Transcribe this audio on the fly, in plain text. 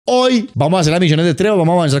Hoy vamos a hacer las misiones de Trevor,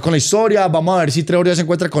 vamos a avanzar con la historia, vamos a ver si Trevor ya se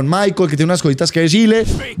encuentra con Michael, que tiene unas cositas que decirle.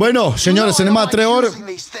 Bueno, señores, tenemos a Trevor.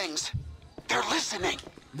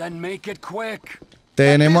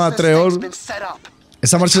 Tenemos a Trevor.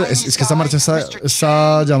 Esta marcha, es que esta marcha,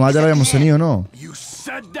 esta llamada ya la habíamos tenido, ¿no?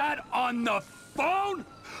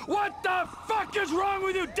 What the fuck is wrong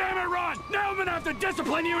with you, damn it, Ron? Now I'm gonna have to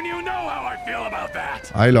discipline you and you know how I feel about that.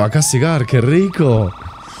 Ay, lo va a castigar, qué rico.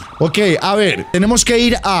 Ok, a ver, tenemos que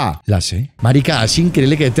ir a... La sé. Marica, es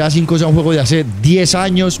increíble que GTA 5 sea un juego de hace 10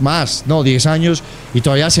 años más. No, 10 años y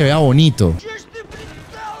todavía se vea bonito.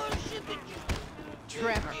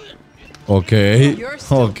 Ok,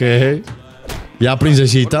 ok. Ya,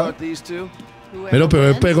 princesita. Pero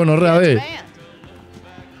pego, no reavé.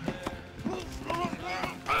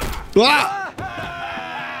 ¡Ah!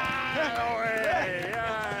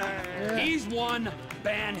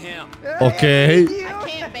 Okay. I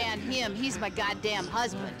can't ban him. He's my goddamn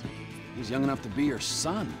husband. He's young enough to be your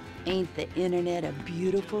son. Ain't the internet a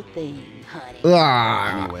beautiful thing, honey?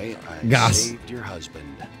 Anyway, I Gas. saved your husband.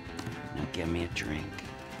 Now get me a drink.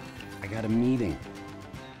 I got a meeting.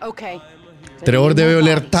 Okay. Trevor debe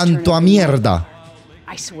oler tanto a mierda.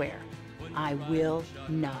 I swear, I will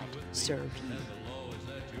not serve you.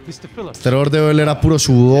 Mr. Phillips. Trevor debe oler a puro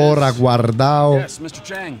sudor, aguardado. Yes, Mr.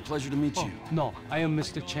 Chang. Pleasure to meet you. No, I am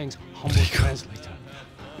Mr. Chang's humble translator.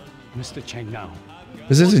 Mr. Chang now.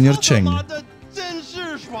 Es el señor Cheng. You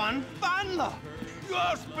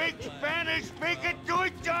speak Spanish, speak it to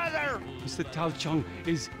each other. Mr. Tao Chung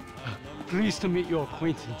is pleased to meet your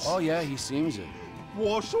acquaintance. Oh yeah, he seems it.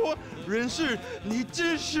 我说，人事，你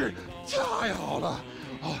真是太好了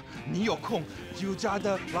哦！你有空就加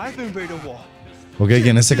的来分配的我。 Ok,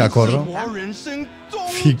 ¿quién es ese cacorro? 我人生中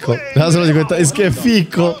Fico. Ya solo 50. Es que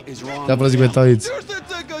Fico. Ya por los 50 bits. 就是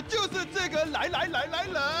这个，就是这个，来来来来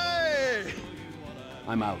来。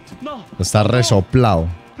 I'm out. No, Está resoplado.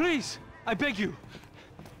 please, I beg you.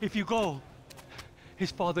 If you go,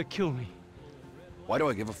 his father kill me. Why do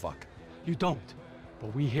I give a fuck? You don't.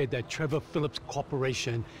 But we hear that Trevor Phillips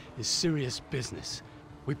Corporation is serious business.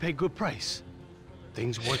 We pay good price.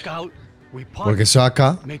 Things work out. We partner. Porque eso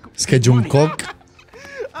acá. Es que Jungkook.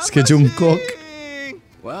 Es que Jungkook.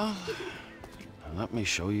 Well, let me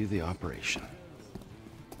show you the operation.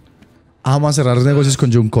 Vamos a cerrar negocios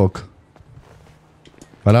con Jungkook.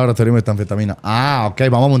 Para laboratorio de metanfetamina. Ah, ok.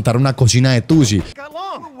 Vamos a montar una cocina de Tusi.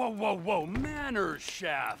 Whoa, whoa, whoa, manners,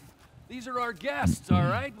 chef. These are our guests, all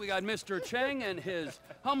right? We got Mr. Chang and his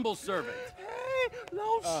humble servant. Hey,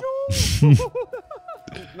 Lao Shu.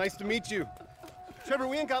 Nice to meet you. Trevor,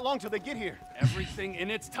 we ain't got long till they get here. Everything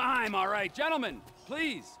in its time, all right. Gentlemen,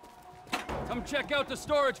 please, come check out the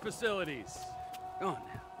storage facilities. Go on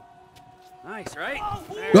now. Nice, right?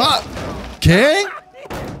 Ah, ¿qué?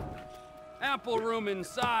 Ample room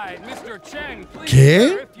inside. Mr. Chang, please, ¿Qué?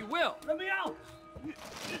 sir, if you will. Let me out.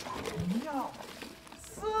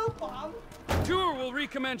 Tour will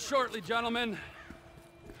recommence shortly, gentlemen.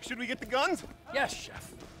 Should we get the guns? Yes,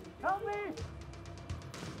 chef. Help me.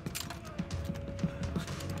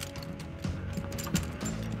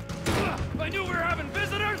 If I knew we were having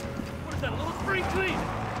visitors, what is that, a little spring clean?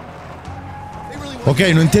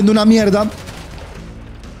 Ok, no entiendo una mierda.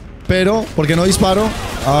 Pero, ¿por qué no disparo?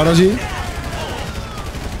 Ahora sí.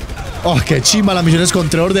 Oh, qué chimba las misiones con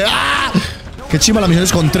Trevor de... ¡Ah! Qué chimba las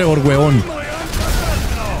misiones con Trevor, huevón.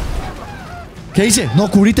 ¿Qué hice? No,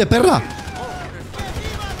 cubrite, perra.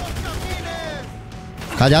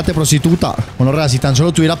 Cállate, prostituta. Bueno, si tan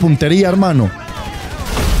solo tuviera puntería, hermano.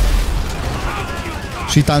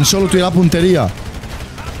 Si tan solo tuviera puntería.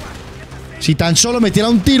 Si tan solo metiera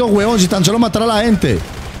un tiro, huevón. Si tan solo matara a la gente.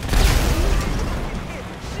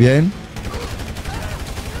 Bien.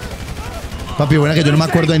 Papi, buena que yo no me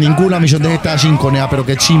acuerdo de ninguna misión de GTA 5, nea, pero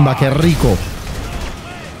qué chimba, qué rico.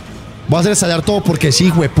 Voy a hacer estallar todo porque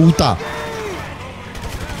sí, hueputa.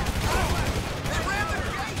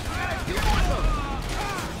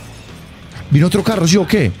 ¿Vino otro carro, sí o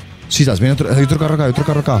qué? Sí, viene otro, hay otro carro acá, hay otro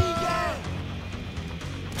carro acá.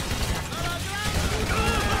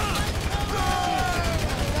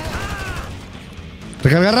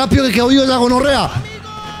 Recarga rápido que odio esa gonorrea.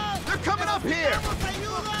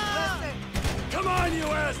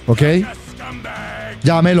 Ok.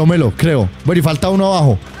 Ya, melo, creo. Bueno, y falta uno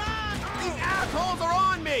abajo.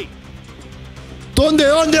 ¿Dónde,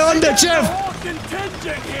 chef?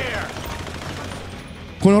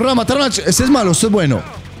 Gonorrea, mataron a... Este es malo, este es bueno.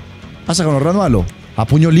 Hasta gonorrea malo. A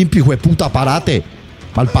puño limpio, hijo de puta, parate.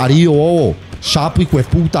 Malparido, bobo. Sapo, hijo de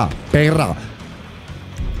puta. Perra.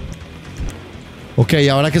 Ok,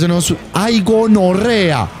 ahora que sonemos... ¡Ay,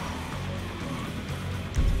 gonorrea!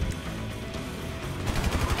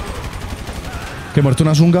 Que muerto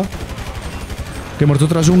una zunga. Que muerto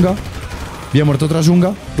otra zunga. Bien, muerto otra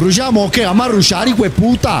zunga. ¿Rushamos o qué? Vamos a rushar, hijo de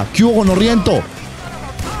puta. ¿Qué hubo, gonorriento?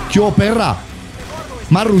 ¿Qué hubo, perra?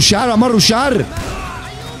 Vamos a rushar, vamos a rushar.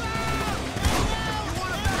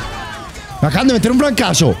 Me acaban de meter un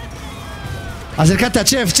blancazo. Acércate a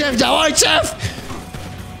Chef. Chef, ya voy, Chef.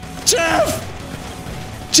 Chef.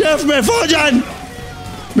 Chef, me follan.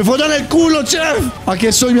 Me follan el culo, Chef. Aquí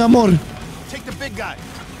estoy, mi amor.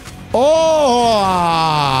 ¡Oh!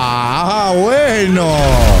 ¡Ah, bueno!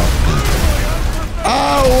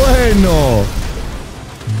 ¡Ah, bueno!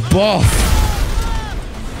 ¡Bof!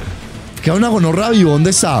 Queda una gonorra vivo.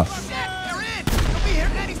 ¿Dónde está?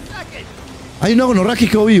 Hay una gonorra que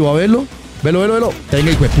quedó vivo. A verlo. Velo, velo, velo.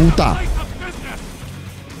 Tenga, hijo de puta.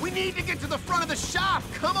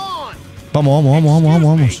 Vamos, vamos, vamos, vamos,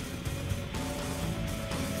 vamos, vamos.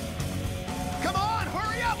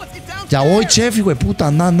 Ya voy, Chef, hijo de puta.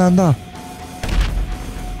 Anda, anda, anda.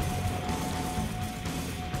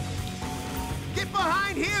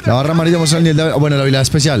 La barra amarilla muestra el nivel de... Bueno, la habilidad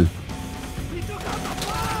especial.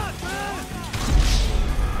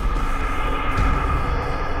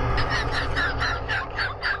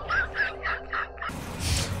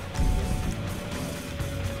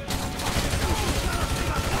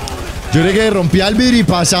 Yo creía que rompía el vidrio y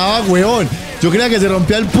pasaba, weón. Yo creía que se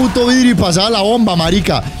rompía el puto vidrio y pasaba la bomba,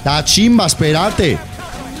 marica. La chimba, espérate.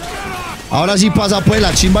 Ahora sí pasa pues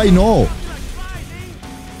la chimba y no.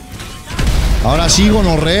 Ahora sí,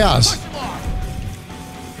 gonorreas.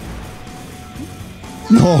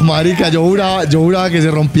 No, marica, yo juraba que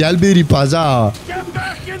se rompía el vidrio y pasaba.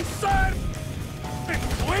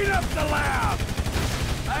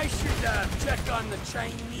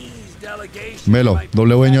 Melo,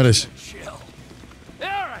 W, señores.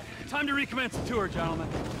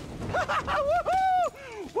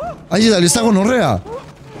 Ahí salió esta gonorrea.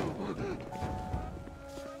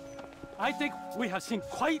 I think we have seen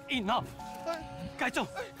quite enough.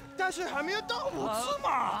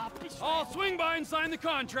 I'll swing by and sign the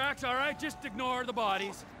contracts, all right? Just ignore the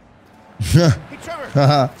bodies. Hey, Trevor,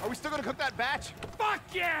 are we still gonna cook that batch? Fuck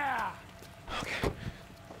yeah!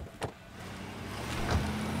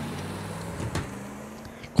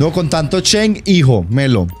 No, con tanto Cheng, hijo,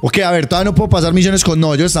 Melo. Ok, a ver, todavía no puedo pasar misiones con...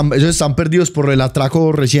 No, ellos están perdidos por el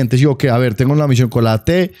atraco reciente. Sí, ok, a ver, tengo la misión con la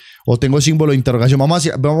T o tengo símbolo de interrogación. Vamos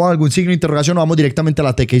a algún signo de interrogación o vamos directamente a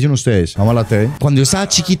la T. ¿Qué dicen ustedes? Vamos a la T. Cuando yo estaba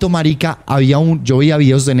chiquito, marica, yo veía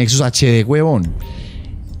videos de Nexus HD, huevón.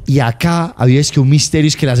 Y acá había es que un misterio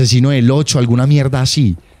es que el asesino del 8, alguna mierda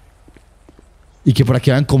así. Y que por aquí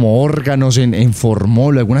van como órganos en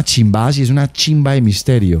formol, alguna chimba así, es una chimba de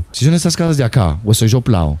misterio. ¿Si son estas casas de acá o estoy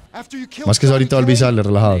soplado? Más que eso ahorita olvídale,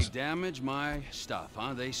 relajados.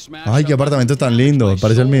 Ay, qué apartamento tan lindo, me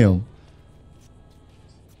parece el mío.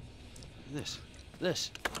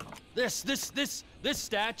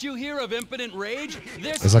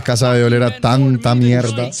 Esa casa de oler a tanta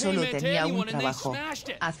mierda. Solo tenía un trabajo,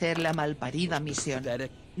 hacer la malparida misión.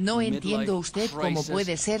 No entiendo usted cómo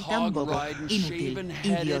puede ser tan bobo, inútil,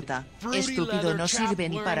 idiota, estúpido, no sirve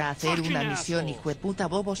ni para hacer una misión, hijo de puta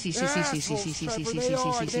bobo, sí.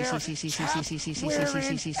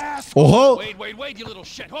 ¡Ojo! Wait, you little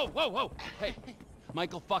shit. Whoa. Hey,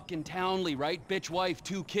 Michael fucking Townley, right? Bitch wife,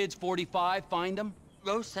 2 kids, 45, find him?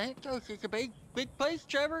 Los Santos is a big place,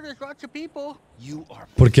 Trevor. There's lots of people. You are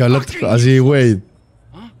 ¿Por qué habla así, güey?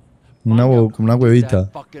 Una huevita.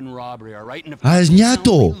 Ah, es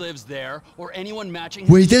ñato.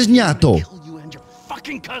 Güey, es ñato.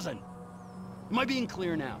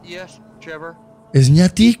 Yes, Trevor. Es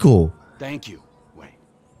ñatico. Thank you. Wait.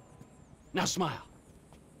 Now smile.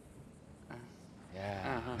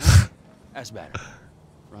 Yeah. That's better.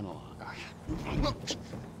 Run along.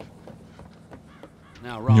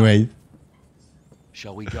 Now, Ron.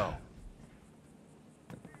 Shall we go?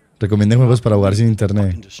 Recomienden juegos para jugar sin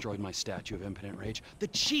internet.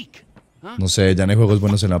 No sé, ya no hay juegos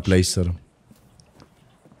buenos en la Play Store.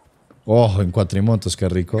 Oh, en cuatrimotos, qué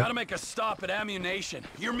rico.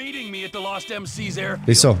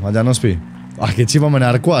 Listo, allá nos pi. Ah, qué chiva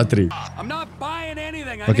manejar cuatri.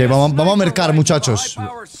 Ok, vamos a mercar, muchachos.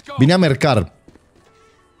 Vine a mercar.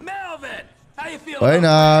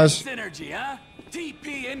 Buenas.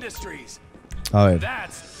 A ver.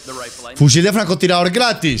 Fusil de francotirador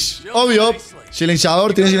gratis. Obvio.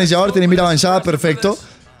 Silenciador, tiene mira avanzada, perfecto.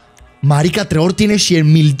 Marica, Trevor tiene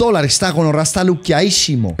 $100,000. Está con horra, está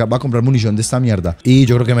luqueadísimo. Va a comprar munición de esta mierda. Y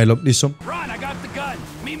yo creo que me lo... Listo.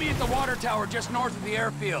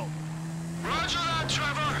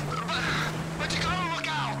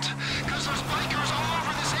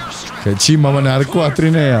 Qué chimba manejar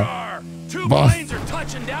cuatrinea.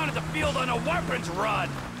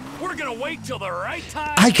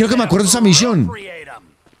 Ay, creo que me acuerdo de esa misión.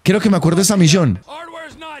 Creo que me acuerdo de esa misión.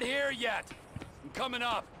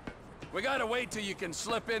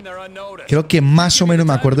 Creo que más o menos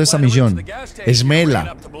me acuerdo de esta misión. Es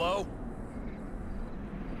Mela.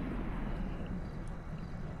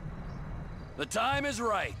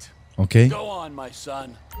 Ok.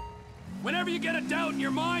 Whenever you get a doubt in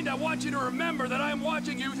your mind, I want you to remember that I'm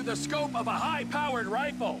watching you through the scope of a high-powered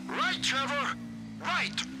rifle. Right, Trevor.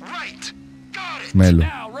 Right. Got it. Melo.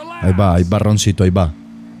 Ahí va, Roncito, ahí va.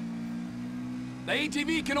 The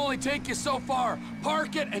ATV can only take you so far.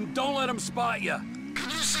 Park it and don't let them spot you. Can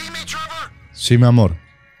you see me, Trevor? Sí, mi amor.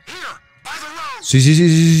 Here, by the road.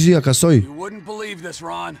 Sí, acá estoy. You wouldn't believe this,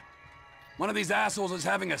 Ron. One of these assholes is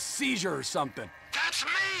having a seizure or something. That's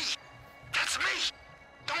me.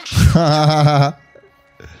 Don't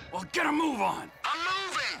Well, get a move on. I'm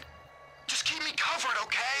moving. Just keep me covered,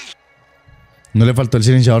 okay? No le faltó el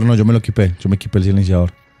silenciador, no, yo me lo equipé. Yo me equipé el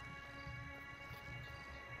silenciador.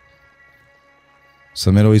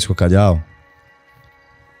 Estás mero visco, callado.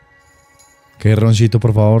 Que Roncito,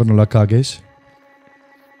 por favor, no la cagues.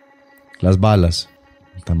 Las balas.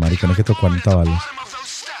 Tan marica, no es que tengo 40 balas.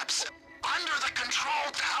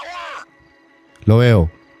 Lo veo.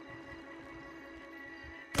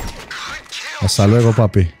 Hasta luego,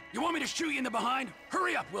 papi.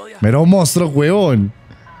 Mero monstruo, weón.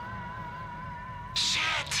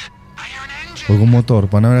 Oigo un motor.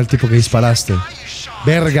 Van a ver al tipo que disparaste.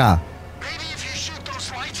 ¡Verga!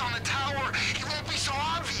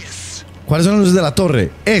 ¿Cuáles son las luces de la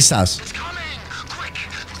torre? Esas.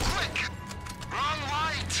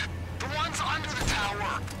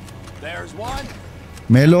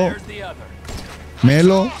 Melo.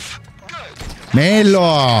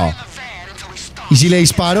 ¿Y si le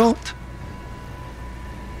disparo?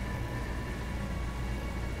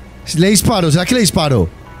 Si le disparo, ¿será que le disparo?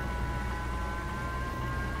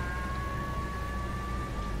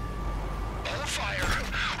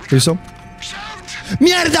 ¿Listo?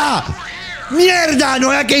 ¡Mierda! ¡Mierda! No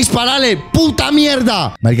había que dispararle. ¡Puta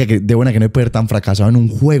mierda! Marica, que de buena que no hay poder tan fracasado en un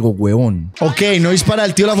juego, huevón. Ok, no dispara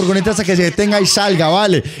el tío de la furgoneta hasta que se detenga y salga,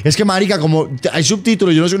 vale. Es que, marica, como hay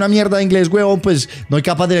subtítulos, yo no sé una mierda de inglés, huevón, pues no hay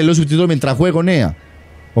capaz de leer los subtítulos mientras juego, nea.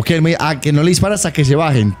 Ok, que no le dispara hasta que se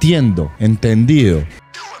baje. Entiendo. Entendido.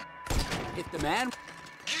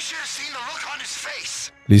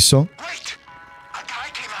 ¿Listo?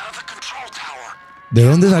 ¿De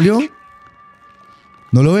dónde salió?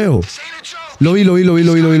 No lo veo. Lo vi.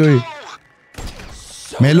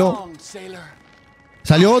 Melo.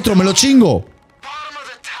 Salió otro, me lo chingo.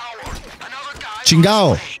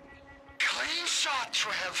 Chingado.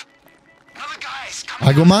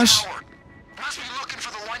 ¿Algo más?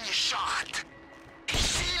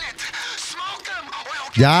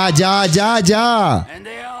 Ya.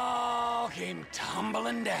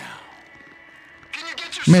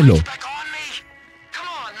 Melo.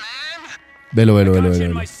 Velo.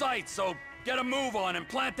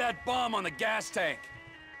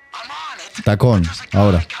 Tacón,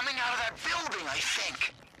 ahora.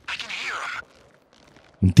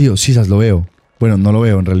 Un tío, sí, lo veo. Bueno, no lo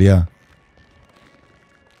veo en realidad.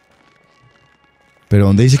 Pero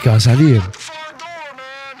 ¿dónde dice que va a salir?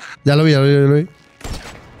 Ya lo vi.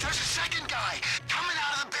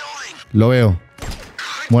 Lo veo.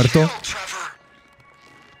 Muerto.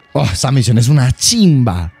 Oh, esa misión es una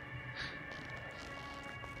chimba.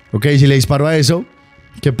 Ok, si le disparo a eso,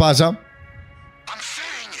 ¿qué pasa?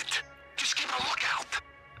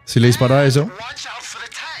 Si le disparo a eso.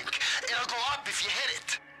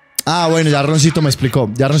 Ah, bueno, ya Roncito me explicó.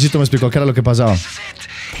 Qué era lo que pasaba.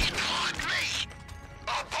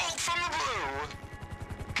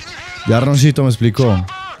 Ya Roncito me explicó.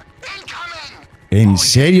 ¿En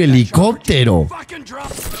serio, helicóptero?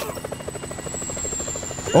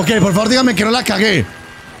 Ok, por favor, díganme que no la cagué.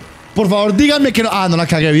 Por favor, díganme que no... Ah, no la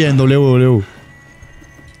cagué bien, W.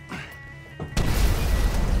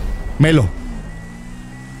 Melo.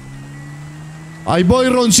 Ahí voy,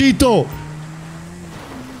 Roncito.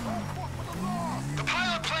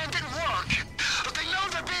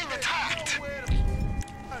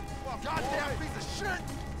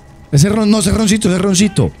 Ese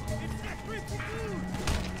Roncito.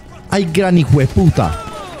 Ay, gran hijo de puta.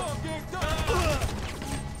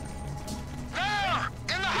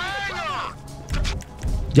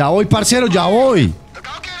 Ya voy, parcero, ya voy.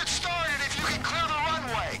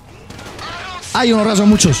 Ay, unos razón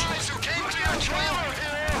muchos.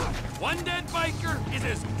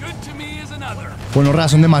 Buenos razón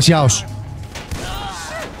son demasiados.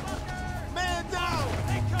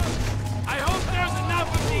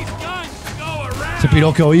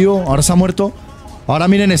 piro, quedó vivo. Ahora está muerto. Ahora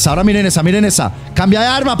miren esa, miren esa. Cambia de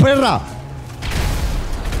arma, perra.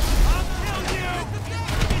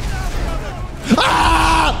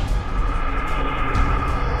 ¡Ah!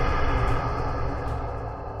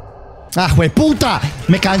 ¡Ah, jueputa!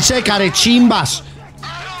 Me cansé de carechimbas.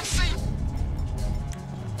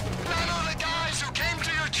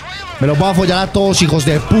 Me los voy a follar a todos, hijos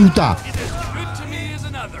de puta.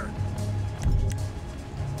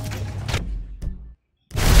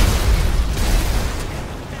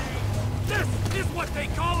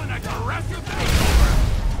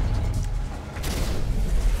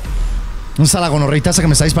 ¿Dónde está la gonorreita esa que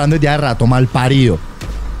me está disparando desde hace rato? Mal parido.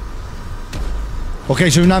 Ok,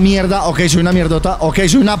 soy una mierda. Ok, soy una mierdota. Ok,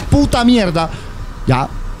 soy una puta mierda. Ya.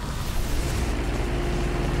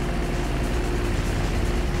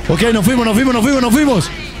 Ok, nos fuimos.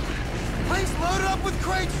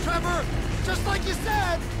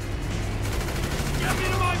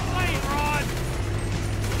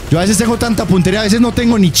 Yo a veces tengo tanta puntería, a veces no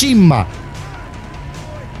tengo ni chimba.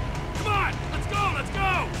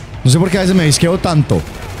 No sé por qué a veces me disqueo tanto.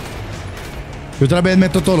 Y otra vez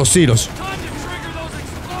meto todos los tiros.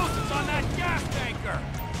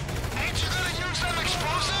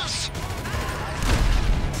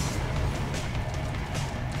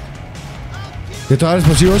 ¿De todos los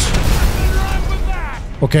explosivos?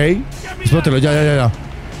 Ok. Explótelo, ya.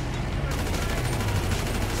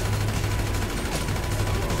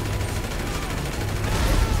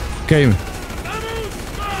 Ok.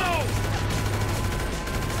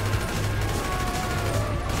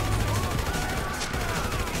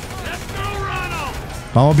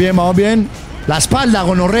 Vamos bien. La espalda,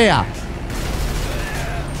 gonorrea.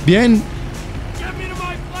 Bien.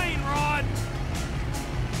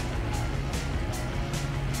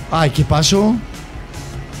 Ay, ¿qué pasó?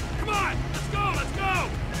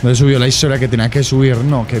 No he subido la historia que tenía que subir.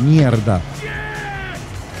 No, qué mierda.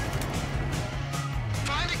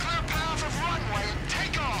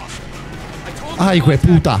 Ay, hijo de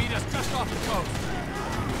puta.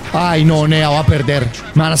 Ay, no, Nea, va a perder.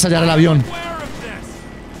 Me van a estallar el avión.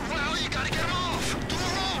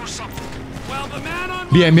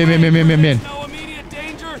 Bien.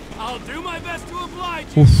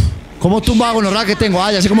 Uf. ¿Cómo tumba a gonorrea que tengo?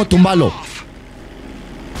 Ah, ya sé cómo tumbalo.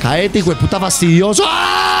 Caete, hijo de puta fastidioso.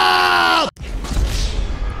 ¡Ah!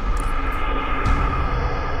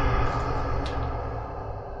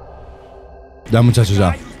 Ya, muchachos,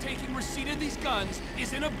 ya.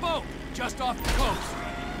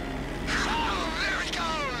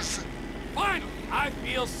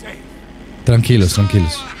 Tranquilos.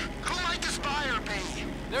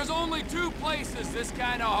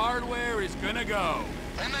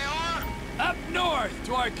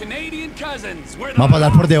 Va a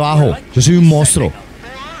pasar por debajo. Yo soy un monstruo.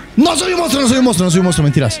 No soy un monstruo,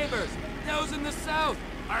 mentiras.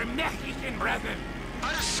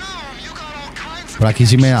 Por aquí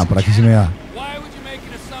sí me da.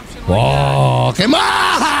 ¡Oh! ¿Qué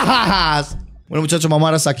más? Bueno, muchachos, vamos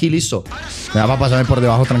a dar hasta aquí, listo. Me da para pasarme por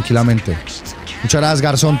debajo tranquilamente. Muchas gracias,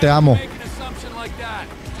 Garzón, te amo.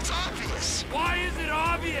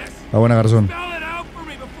 La buena, Garzón.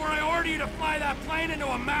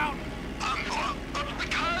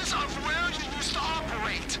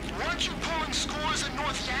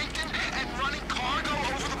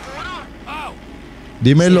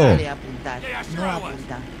 Dímelo. Se vale apuntar, no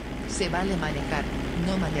apunta. Se vale manejar,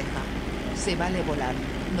 no maneja. Se vale volar,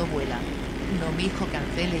 no vuela. No, mijo,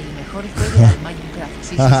 cancele y mejor juegue al Minecraft.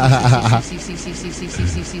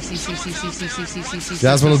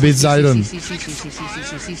 Gracias por los beats, Iron.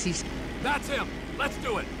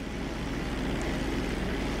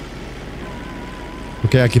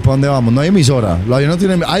 Ok, aquí para dónde vamos. No hay emisora. Los aviones no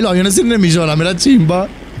tienen. Ay, los aviones tienen emisora. Mira, chimba.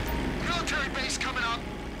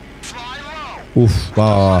 Uf,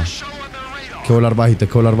 va. Hay que volar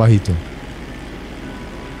bajito.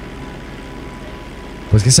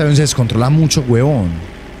 Pues que ese avión se descontrola mucho, huevón.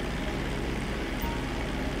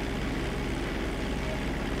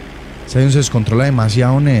 Ese avión se descontrola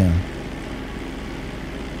demasiado, Nea.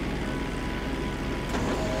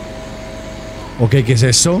 Ok, ¿qué es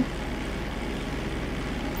esto?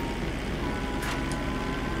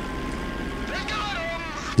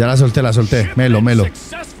 Ya la solté. Melo.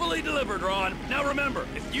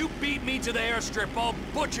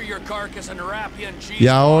 Y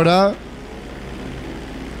ahora...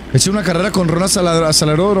 Es una carrera con Ron hasta el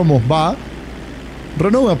aeródromo. Va.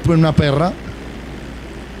 Ron no va a poner una perra.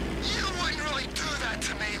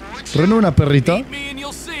 Ron no una perrita.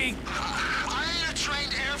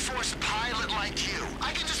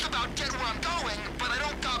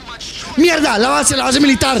 ¡Mierda! ¡La base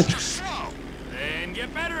militar!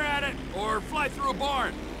 at it, or fly through a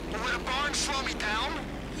barn. Would a barn slow me down?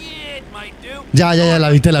 Yeah, it might do. Ya, la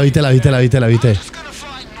viste. Just gonna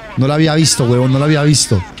fly north. No la había visto, huevón, no la había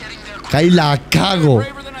visto. Casi la cago.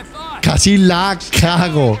 Braver than I thought. Casi la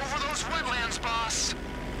cago. Over those woodlands, boss.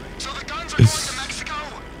 So the guns are going to Mexico?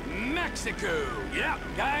 Mexico. Yeah,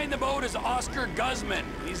 guy in the boat is Oscar Guzman.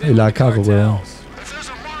 He's Y in la the cago, weón. cartels. If there's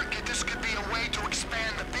a market, this could be a way to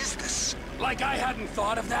expand the business. Like I hadn't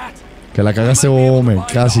thought of that. Que la cagaste, hombre.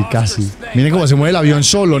 Casi. Miren cómo se mueve el avión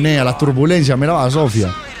solo, nea. La turbulencia. Mira a Sofía.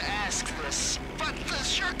 Sorry to ask this, but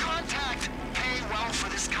does your contact pay well for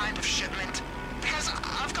this kind of shipment? Because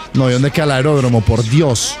I've got No, ¿y dónde queda el aeródromo? Por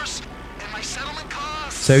Dios. and my settlement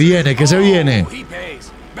costs. Se viene, ¿qué se viene? He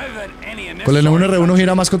pays better than any in this Con el sort of N1R1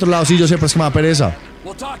 gira más controlado. Sí, yo sé, pero es que me da pereza.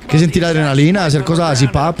 We'll talk about ¿Qué sentir the adrenalina? Hacer exact cosas así,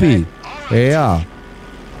 ground, papi. okay? Ea.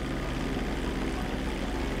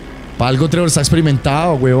 Para algo Trevor está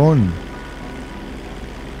experimentado, weón.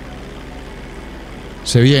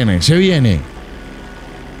 Se viene.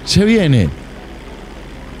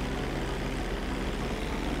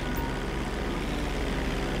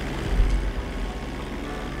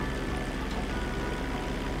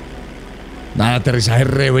 Nada, el aterrizaje es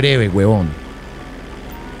re breve, huevón.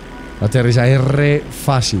 El aterrizaje es re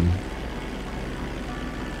fácil.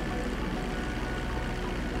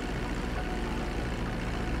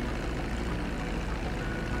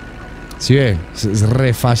 Sí, ve, es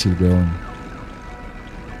re fácil, huevón.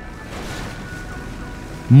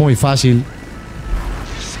 Muy fácil.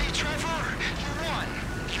 See, Trevor, you won.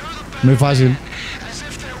 You're the better Muy fácil. man, as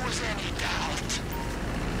if there was any doubt.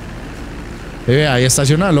 Vea, ahí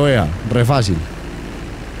estacionalo, vea. Re fácil.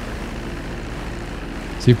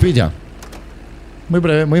 Sí, pilla. Muy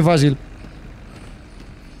breve, muy fácil.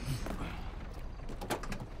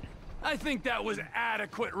 I think that was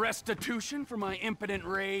adequate restitution for my impotent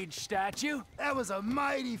rage statue. That was a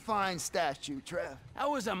mighty fine statue, Trev. That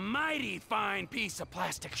was a mighty fine piece of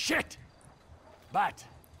plastic shit. But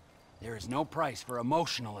there is no price for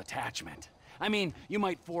emotional attachment. I mean, you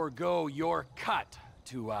might forego your cut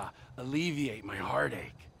to alleviate my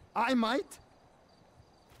heartache. I might?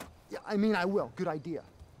 Yeah, I mean, I will. Good idea.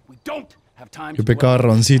 We don't have time Qué to pecado,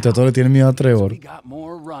 Roncito. Todo le tiene miedo a Trevor. We got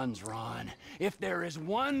more runs, Ron. If there is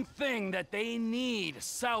one thing that they need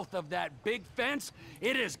south of that big fence,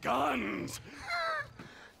 it is guns.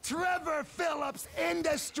 Trevor Phillips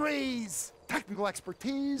Industries. Technical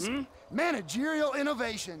expertise, managerial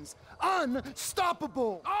innovations,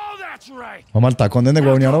 unstoppable. Oh, that's right. Vamos al tacón de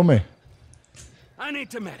huevonear, hombre. I need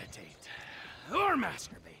to meditate or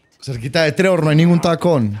masturbate. Cerquita de Trevor no hay ningún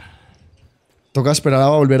tacón. Toca esperar a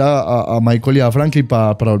volver a Michael y a Franklin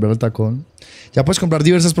para volver al tacón. Ya puedes comprar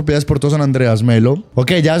diversas propiedades por todo San Andreas, Melo.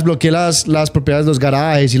 Ok, ya desbloqueé las propiedades de los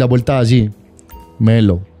garajes y la vuelta allí.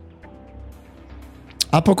 Melo.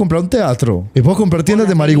 Ah, puedo comprar un teatro. Y puedo comprar tiendas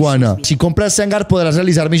de marihuana. Si compras este hangar podrás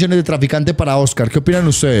realizar misiones de traficante para Oscar. ¿Qué opinan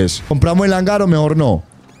ustedes? ¿Compramos el hangar o mejor no?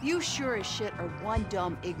 You sure as shit are one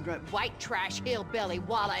dumb, ignorant, white trash hillbilly,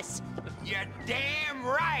 Wallace. You're damn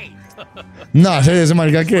right. No, ese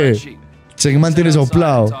marica que se mantiene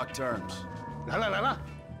soplado. Talk terms.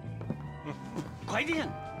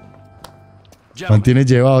 Mantiene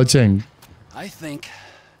llevado, Cheng. I think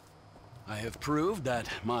I have proved that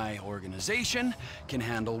my organization can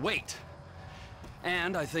handle weight.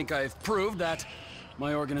 And I think I've proved that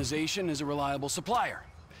my organization is a reliable supplier.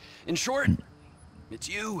 In short, it's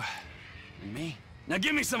you and me. Now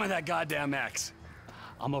give me some of that goddamn X.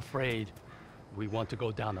 I'm afraid we want to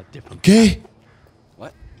go down a different ¿Qué?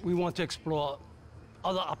 What? We want to explore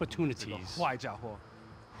other opportunities. 坏家伙，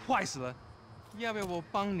坏死了！要不要我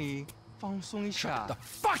帮你放松一下 The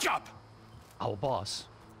fuck up! Our boss,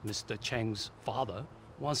 Mr. Cheng's father,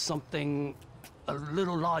 wants something a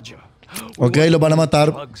little larger. We Ok, want lo van a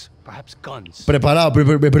matar. drugs, perhaps guns. Preparado,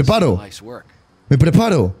 me preparo. Nice work. Me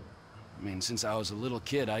preparo. I mean, since I was a little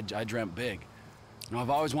kid, I dreamt big. You know, I've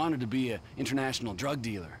always wanted to be an international drug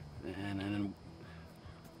dealer and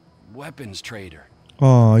a weapons trader.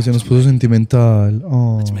 Ay, se nos puso sentimental.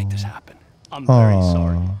 Oh. Let's make this happen. I'm very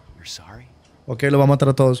sorry. You're sorry? Ok, lo va a matar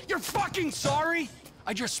a todos. You're fucking sorry?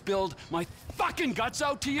 I just spilled my fucking guts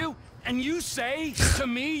out to you, and you say to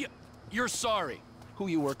me you're sorry. Who are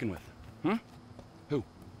you working with? Hmm? Who?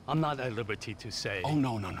 I'm not at liberty to say. Oh,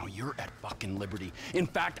 no, you're at fucking liberty. In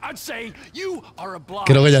fact, I'd say you are obliged.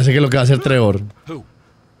 Creo que ya sé qué es lo que va a hacer Trevor. Who?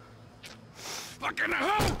 Fucking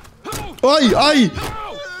who? ¡Ay, ay!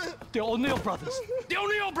 Who? The O'Neill brothers. The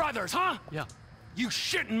O'Neill brothers, huh? Yeah. You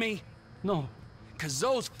shitting me? No. cause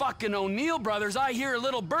those fucking O'Neill brothers, I hear a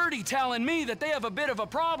little birdie telling me that they have a bit of a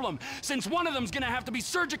problem, since one of them's gonna have to be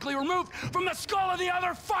surgically removed from the skull of the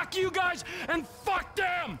other. Fuck you guys and fuck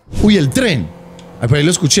them. Uy, el tren. Ay, por ahí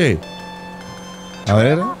lo escuché. A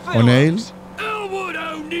ver, O'Neill. Elwood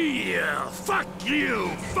O'Neill. Fuck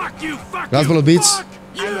you. Fuck you. Fuck Gracias por los beats.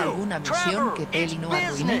 ¿Hay alguna misión que Peli no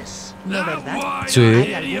arruine? ¿No, verdad? Sí.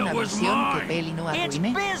 ¿Hay alguna misión que Peli no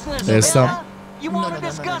arruine? Esta. No.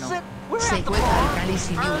 Se juega al cáliz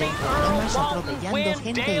y libre en bromas atropellando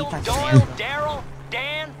gente y paseando.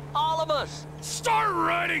 Start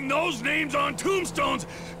writing those names on tombstones,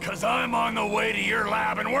 cause I'm on the way to your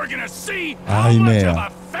lab and we're gonna see how Ay, much mea. of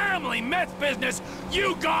a family meth business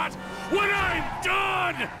you got when I'm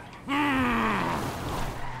done.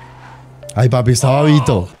 Ay, papi, estaba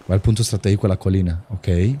Vito. Va al punto estratégico de la colina. Ok.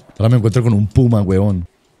 Ahora me encuentro con un puma, huevón.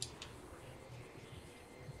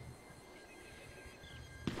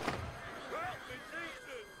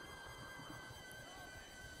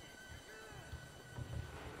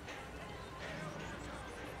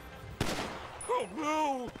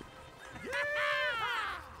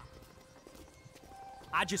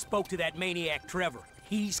 I just spoke to that maniac Trevor.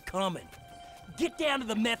 He's coming. Get down to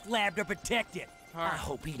the meth lab to protect it. I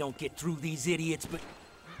hope he don't get through these idiots, but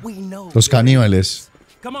we know. Los caníbales.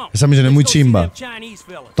 Come on. Esa misión es muy chimba.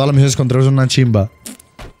 Todas las misiones contra son una chimba.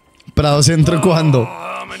 Prado Centro, ¿cuándo?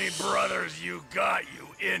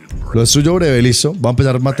 Lo suyo breve, listo. Va a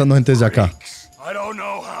empezar matando gente desde acá. I don't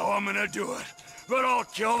know how I'm gonna do it, but I'll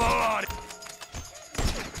kill the lot.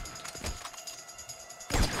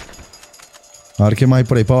 A ver qué más hay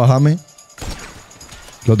por ahí para bajarme.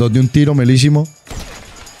 Los dos de un tiro, melísimo.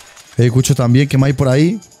 Escucho también, ¿qué más hay por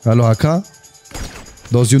ahí? Véalos acá.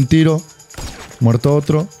 Dos de un tiro. Muerto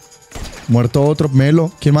otro. Muerto otro.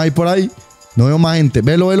 Melo. ¿Quién más hay por ahí? No veo más gente.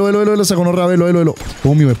 Velo. Se conorra, velo.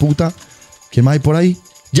 Pum, mi puta. ¿Quién más hay por ahí?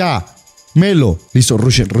 ¡Ya! Melo. Listo,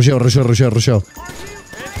 rusheo.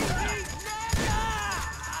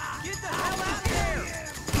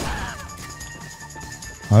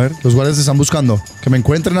 A ver, los guardias te están buscando. Que me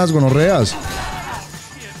encuentren las gonorreas.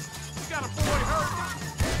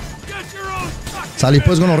 Salí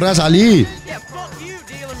pues, gonorrea, salí.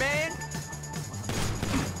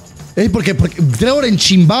 Ey, ¿por qué? Trevor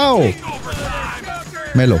enchimbao.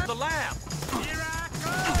 Melo.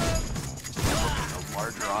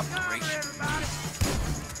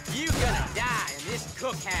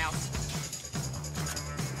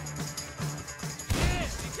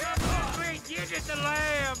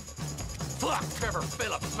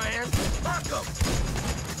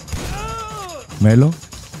 Melo.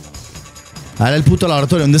 Ahora el puto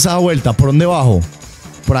laboratorio. ¿Dónde está la vuelta? ¿Por dónde bajo?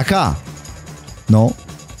 ¿Por acá? No.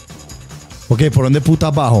 Ok, ¿por dónde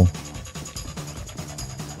puta bajo?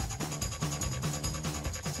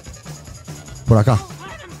 Por acá.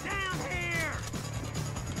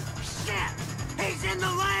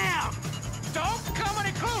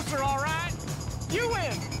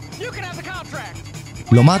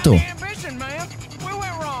 Lo mato.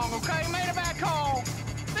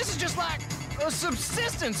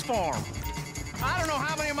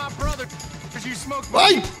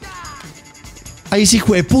 ¡Ay! ¡Ay, ese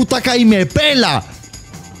hijo de puta acá y me pela!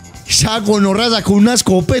 Esa gonorrea con una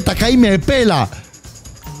escopeta acá y me pela.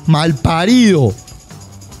 Malparido.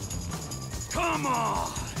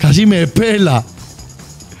 Casi me pela.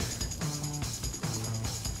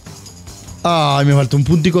 Ay, me faltó un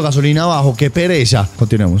puntico de gasolina abajo. ¡Qué pereza!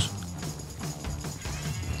 Continuemos.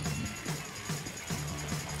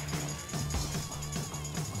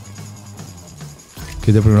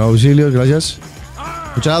 Kit de primer auxilio, gracias.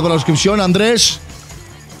 Muchas gracias por la suscripción, Andrés.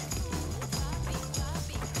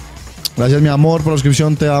 Gracias, mi amor, por la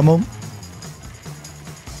suscripción, te amo.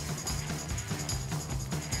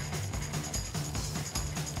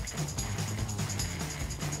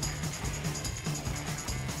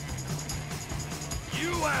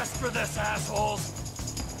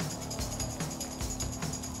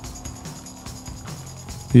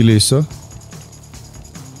 Y listo.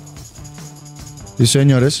 Sí,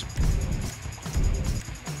 señores.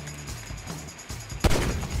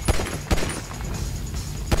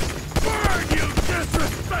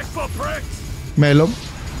 Melo.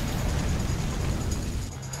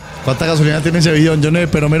 ¿Cuánta gasolina tiene ese bidón? Yo no,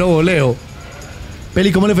 pero mero voleo.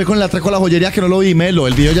 Peli, ¿cómo le fue con el atraco a la joyería que no lo vi? Melo,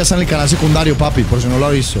 el video ya está en el canal secundario, papi, por si no lo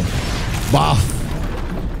ha visto. Buff.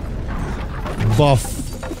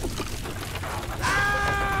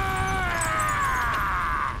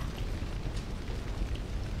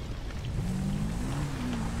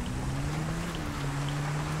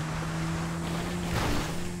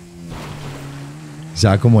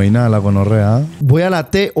 Ya como nada la gonorrea. Voy a la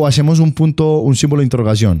T o hacemos un punto, un símbolo de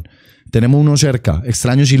interrogación. Tenemos uno cerca.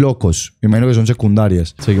 Extraños y locos. Me imagino que son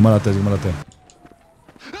secundarias. Seguimos a la T, seguimos a la T.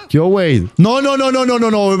 ¿Qué Wade? No.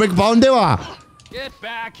 ¿Para dónde va? Get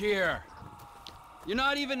back here. You're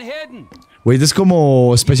not even hidden. Wade es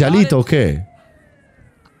como especialito o qué?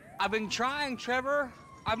 I've been trying, Trevor.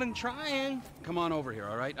 I've been trying. Come on over here,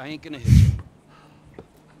 all right? I ain't gonna hit you.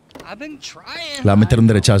 I've been trying. Le va a meter un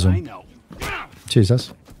derechazo. I know.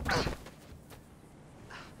 Chisas.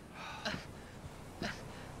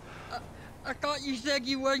 I thought you said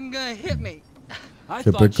you wasn't gonna hit me. I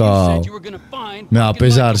Qué thought you pecado. said you were gonna find Me va a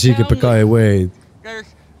pesar, sí, qué pecado de Wade. There's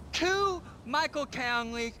 2 Michael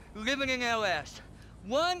Townleys living in LS.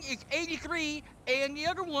 One is 83 and the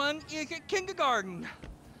other one is at kindergarten.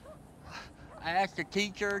 I asked the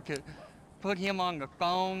teacher to put him on the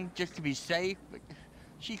phone just to be safe, but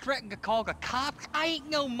she threatened to call the cops. I ain't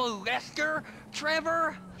no molester,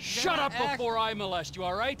 Trevor. Shut up before I molest you,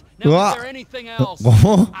 all right? Now, is there anything else?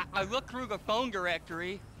 I looked through the phone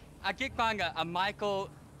directory. I did find a Michael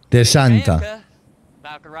De Santa. Amanda,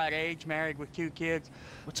 about the right age, married with 2 kids.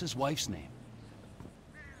 What's his wife's name?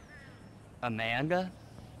 Amanda?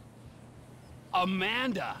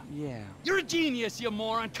 Amanda? Yeah. You're a genius, you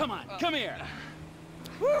moron. Come on, come here.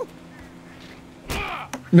 Woo!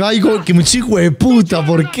 Ay, que un chico de puta,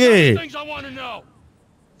 ¿por qué?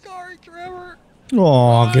 Sorry, Trevor.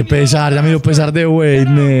 Oh, qué pesar, ya me dio pesar de Wade,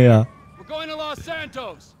 nea. We're going to Los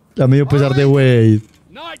Santos. Ya me dio pesar de Wade.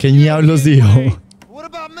 ¿Qué diablos dijo?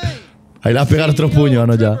 Ahí le va a pegar otro puño,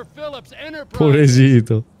 no ya.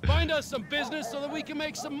 Pobrecito. Find us some business so that we can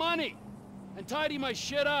make some money and tidy my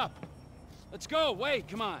shit up. Let's go. Wait,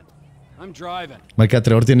 come on. I'm driving. Marica,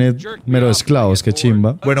 Trevor tiene mero esclavos, qué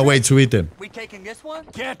chimba. Bueno, Wade, subite. We taking this one?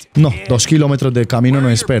 No, 2 kilómetros de camino no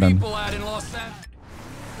esperan.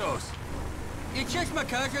 It's just my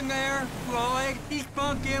cousin there, Floyd. He's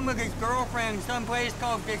bunked in with his girlfriend someplace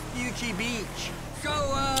called Vespucci Beach.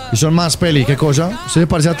 Y son más Peli, ¿qué cosa? Se le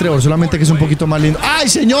parece a Trevor, solamente que es un poquito más lindo. ¡Ay,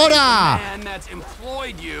 señora!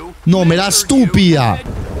 No, me da estúpida.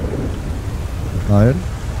 A ver,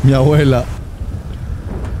 mi abuela.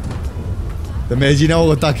 De Medellín a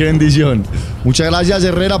Bogotá, qué bendición. Muchas gracias,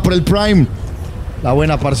 Herrera, por el Prime. La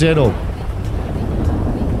buena, parcero.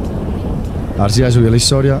 A ver si ya subió la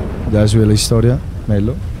historia. Ya subió la historia.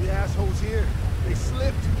 Melo.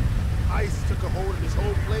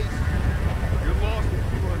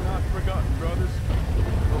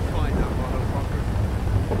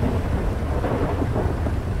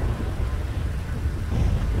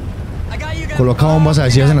 Coloca bombas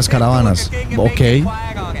adhesivas en las caravanas. Ok.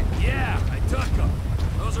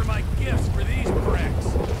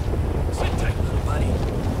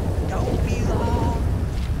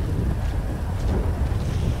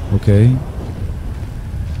 Ok.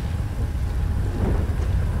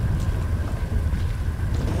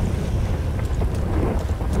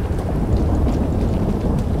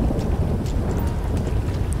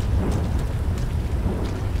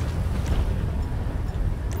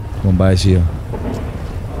 Bomba adhesiva.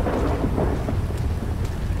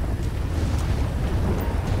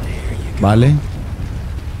 Vale.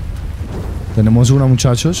 Tenemos una,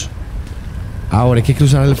 muchachos. Ahora hay que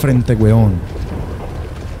cruzar al frente, weón.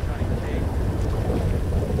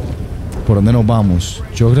 ¿Por dónde nos vamos?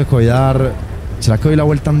 Yo creo que voy a dar... ¿Será que doy la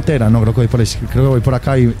vuelta entera? No, creo que voy por ahí. Creo que voy por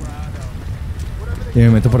acá y me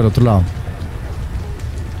meto por el otro lado.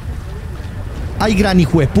 ¡Ay, gran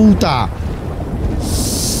hijo de puta!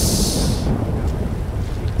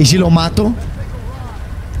 ¿Y si lo mato?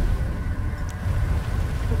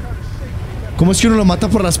 ¿Cómo es que uno lo mata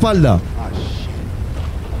por la espalda?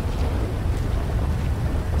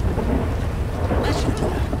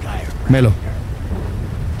 Melo.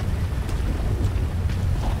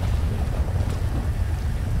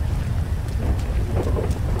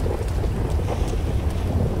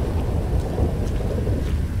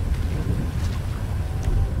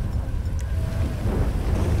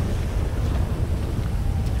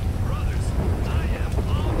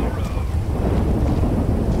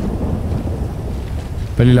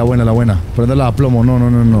 Peli, la buena, la buena. Prendela a plomo. No,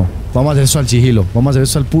 no, no, no. Vamos a hacer eso al sigilo. Vamos a hacer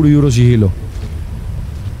eso al puro y duro sigilo.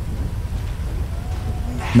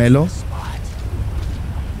 Melo.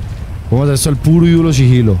 Vamos a hacer eso al puro y duro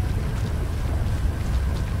sigilo.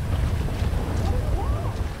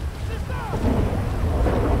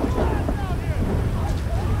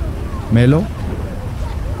 Melo.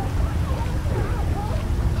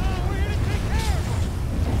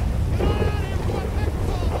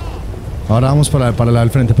 Ahora vamos para la del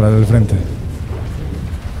frente, para la del frente.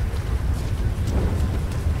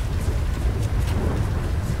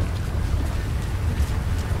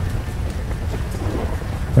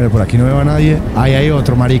 Bueno, por aquí no veo a nadie. Ahí hay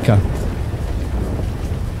otro, marica.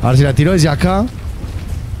 A ver si la tiro desde acá.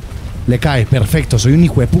 Le cae, perfecto. Soy un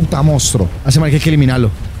hijo de puta monstruo. Hace marica, hay que eliminarlo.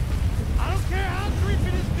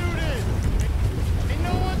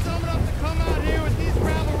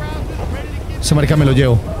 Ese marica me lo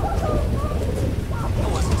llevo.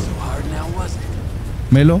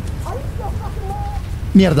 Melo.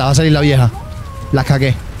 Mierda, va a salir la vieja. La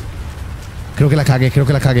cagué. Creo que la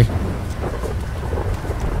cagué.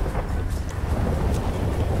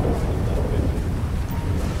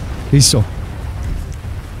 Listo.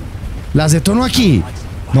 Las detono aquí.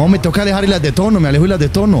 No, me toca alejar y las detono. Me alejo y las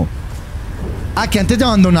detono. Ah, que antes de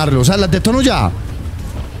abandonarlo. O sea, las detono ya.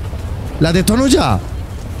 Las detono ya.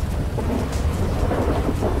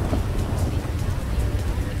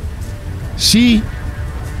 Sí.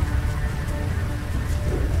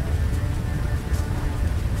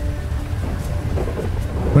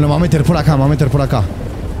 Bueno, me voy a meter por acá,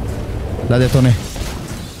 La detoné.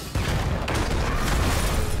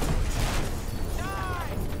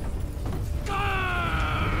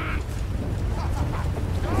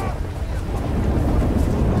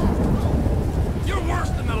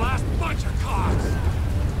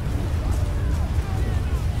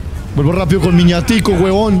 Vuelvo rápido con mi ñatico,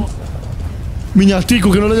 huevón. Mi ñatico,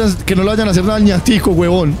 que no le vayan a hacer nada al ñatico,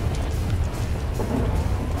 huevón.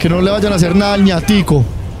 Que no le vayan a hacer nada al ñatico.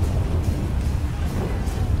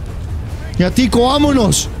 Ñatico,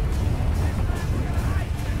 vámonos.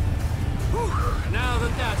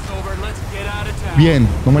 Bien,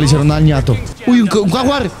 no me le hicieron nada al ñato. Uy, un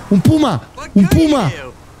jaguar, un puma.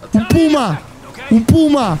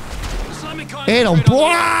 Era un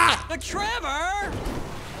puma.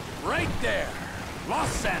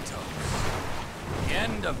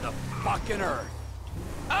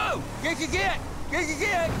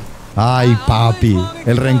 Ay, papi.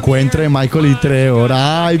 El reencuentro de Michael y Trevor.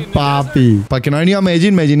 Ay, papi. Para que no ha venido a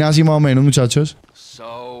Medellín es así más o menos, muchachos.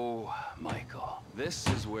 So, Michael, this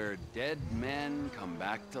is where dead men come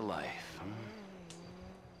back to life.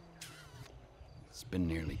 It's been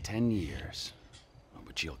nearly 10 years. Oh,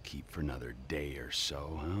 but you'll keep for another day or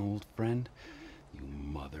so, huh, old friend? You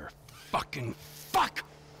motherfucking fuck!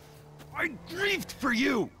 I grieved for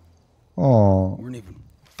you! Oh. You weren't even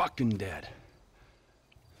fucking dead.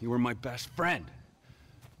 You were my best friend.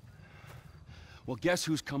 Well, guess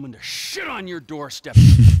who's coming to shit on your doorstep?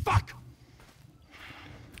 Fuck!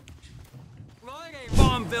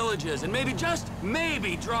 Bomb villages and maybe, just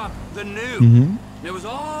maybe, drop the nuke. It was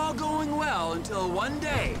all going well until one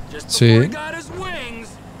day, just before he got his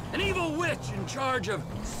wings, an evil witch in charge of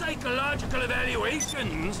psychological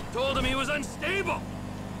evaluations told him he was unstable.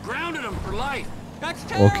 Grounded him for life. That's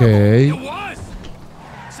terrible. Okay. It was.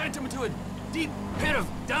 Sent him into a deep pit of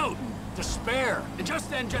doubt and despair. And just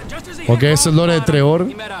then, just as he Okay, eso es lo de Trevor.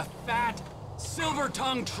 he met a fat,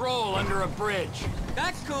 silver-tongued troll under a bridge.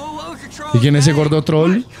 That's cool. What was the troll? ¿Y quién es ese gordo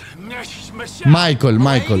troll? Michael.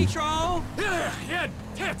 He had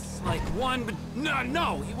tits like one, but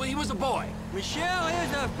no, he was a boy. Michelle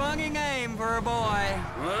is a funny name for a boy.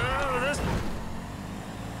 Well, this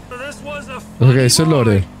was a Okay, eso es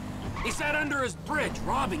Lore. He sat under his bridge,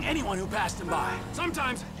 robbing anyone who passed him by.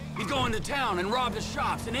 Sometimes he'd go into town and rob the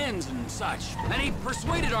shops and inns and such. And he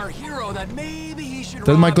persuaded our hero that maybe he should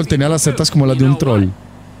Entonces Michael tenía las tetas como las de un troll.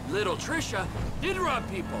 Little Trisha did rob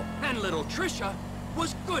people, and little Trisha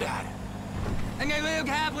was good at it. And they lived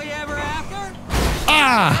happily ever after?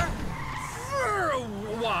 Ah! For a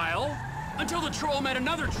while. Until the troll met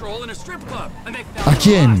another troll in a strip club. And they ¿A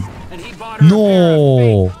quién?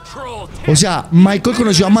 No. O sea, Michael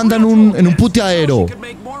conoció a Amanda en un puteadero.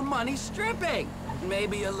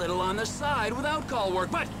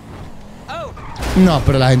 No,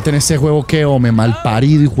 pero la gente en este juego, qué hombre,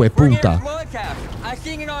 malparido, hijo de puta.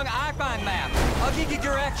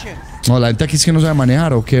 No, la gente aquí es que no sabe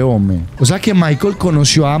manejar, o qué hombre. O sea que Michael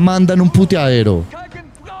conoció a Amanda en un puteadero.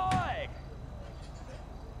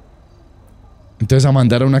 Entonces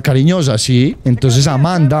Amanda era una cariñosa, sí. Entonces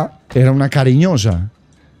Amanda era una cariñosa.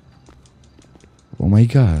 Oh my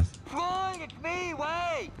God.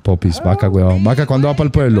 Popis, vaca, weón. Vaca, ¿cuándo va para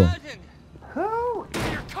el pueblo?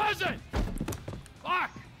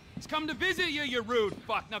 Come to visit you, you rude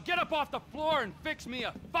fuck. Now get up off the floor and fix me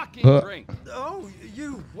a fucking drink. Oh,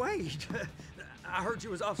 you wait. I heard you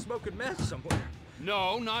was off smoking meth somewhere.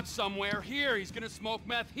 No, not somewhere. Here. He's gonna smoke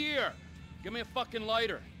meth here. Give me a fucking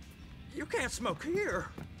lighter. You can't smoke here.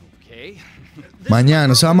 Okay.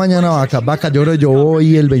 Mañana, o sea, mañana vaca. Vaca, yo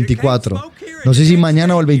voy el 24. No sé si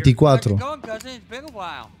mañana o el 24.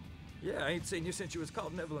 Yeah, I ain't seen you since you was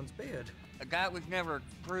caught in Evelyn's bed. That was never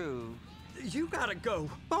proved. You gotta go,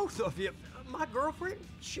 both of you. My girlfriend,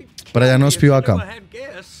 she. Para allá nos pidió acá.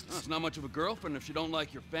 It's not much of a girlfriend if she don't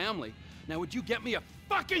like your family. Now, would you get me a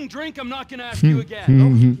fucking drink? I'm not gonna ask you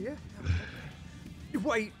again. Yeah.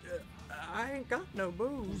 Wait, I ain't got no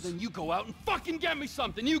booze. Then you go out and fucking get me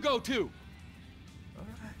something. You go too. All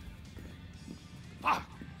right. Ah.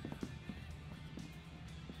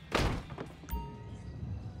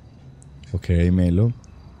 Ok, Melo.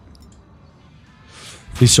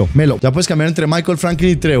 Listo, Melo. Ya puedes cambiar entre Michael,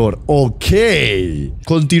 Franklin y Trevor. Ok.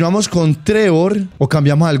 ¿Continuamos con Trevor o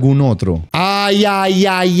cambiamos a algún otro? Ay, ay,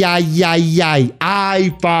 ay, ay, ay, ay.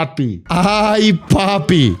 Ay, papi. Ay,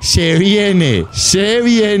 papi. Se viene. Se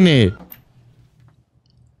viene.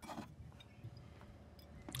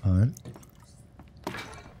 A ver.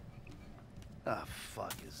 The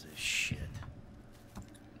fuck is this shit?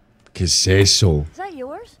 ¿Qué es eso? Is that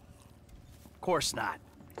yours? Of course not.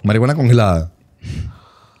 Marihuana congelada.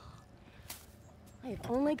 I've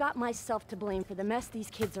only got myself to blame for the mess these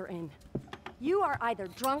kids are in. You are either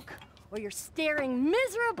drunk, or you're staring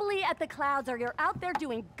miserably at the clouds, or you're out there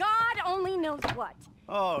doing God only knows what.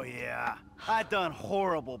 Oh yeah, I done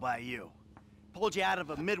horrible by you. Pulled you out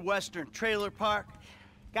of a Midwestern trailer park.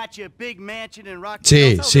 Got you a big mansion in Rock.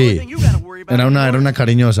 Sí, sí. Era una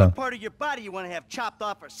cariñosa. What part of your body you want to have chopped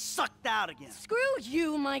off or sucked out again? Screw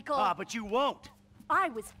you, Michael. Ah, but you won't. I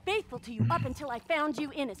was faithful to you up until I found you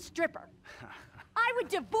in a stripper. I would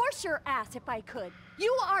divorce your ass if I could.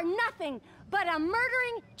 You are nothing but a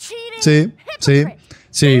murdering, cheating hypocrite.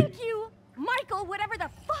 Sí. Thank you, Michael, whatever the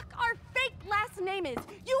fuck our fake last name is.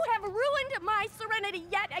 You have ruined my serenity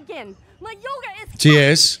yet again. My yoga is Sí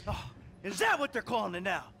es. Oh, is that what they're calling it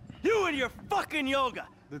now? You and your fucking yoga.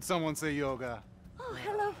 Did someone say yoga? Oh,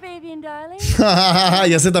 hello, Fabian, darling.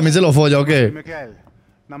 Ya se también se lo folla, ¿o qué? Miguel,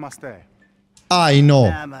 namaste. Ay, no.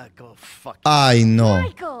 Ay, no.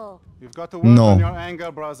 No.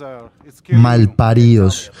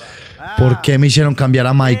 Malparidos. ¿Por qué me hicieron cambiar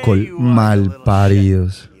a Michael?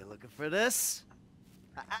 Malparidos.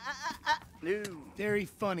 Very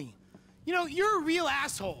funny. You know, you're a real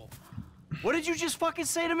asshole. What did you just fucking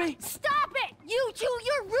say to me? Stop it! You two,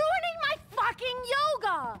 you're ruining my fucking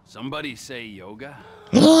yoga! Somebody say yoga?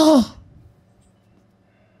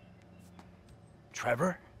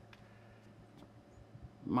 Trevor?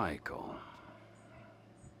 Michael.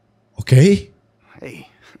 Ok. Hey.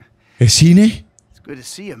 ¿Es cine? It's good to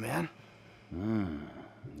see you, man.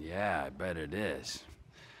 Yeah, I bet it is.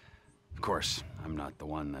 Of course, I'm not the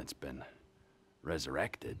one that's been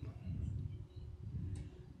resurrected.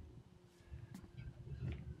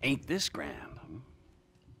 Ain't this grand?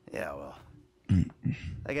 Yeah, well,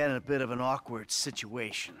 I got in a bit of an awkward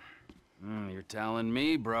situation. You're telling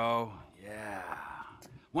me, bro. Yeah.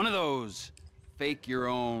 One of those fake your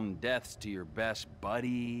own deaths to your best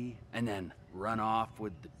buddy, and then run off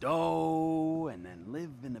with the dough, and then live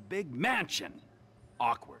in a big mansion.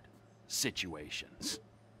 Awkward situations.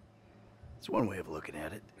 It's one way of looking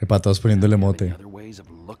at it. El pato poniendo el emote. Other ways of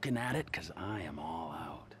looking at it, because I am all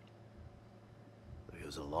out. It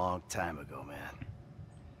was a long time ago, man.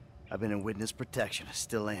 I've been in witness protection. I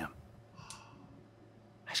still am.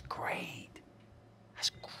 That's great. That's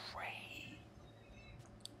great.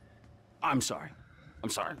 I'm sorry. I'm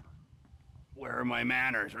sorry. Where are my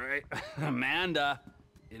manners, right? Amanda,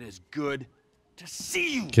 it is good to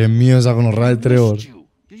see you. Qué mío esa gonorrea de Trevor. You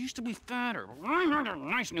used to be fatter.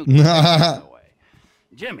 Nice new thing, by the way.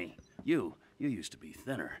 Jimmy, you used to be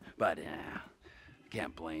thinner, but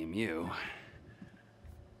can't blame you.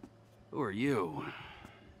 Who are you?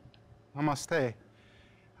 Namaste.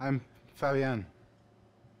 I'm Fabian.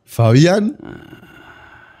 ¿Fabián?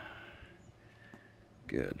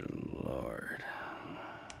 Good Lord.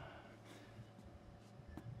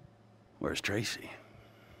 Where's Tracy?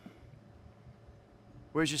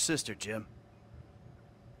 Where's your sister, Jim?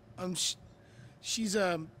 She's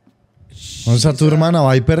 ¿Dónde está tu hermana,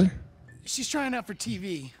 Viper? She's trying out for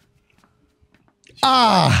TV.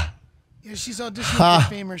 Ah! Yeah, she's auditioning for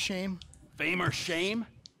Fame or Shame. Fame or Shame?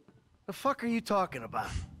 The fuck are you talking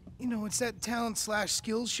about? You know, it's that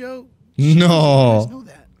talent/skills show. No. You guys know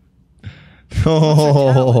that.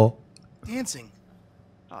 No. Dancing.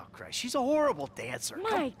 Oh, Christ. She's a horrible dancer.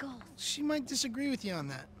 Michael. She might disagree with you on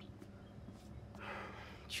that.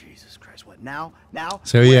 Jesus Christ. What, now? Now?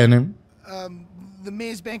 Se vienen. The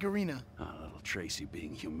Maze Bank Arena. Oh, little Tracy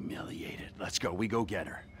being humiliated. Let's go. We go get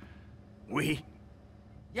her. We?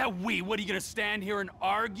 Yeah, we. What, are you gonna stand here and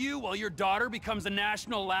argue while your daughter becomes a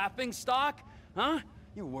national laughingstock? Huh?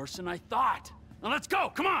 You're worse than I thought. Now let's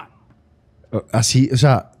go. Come on. Así, o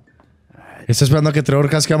sea, está esperando a que Trevor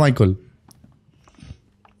casque a Michael.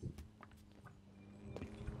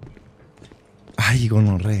 Ay,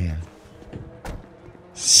 gonorrea.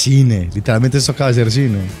 Cine. Literalmente esto acaba de ser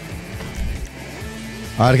cine.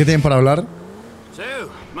 A ver qué tienen para hablar. So,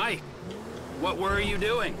 Mike, what were you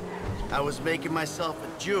doing? I was making myself a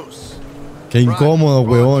juice. Qué incómodo,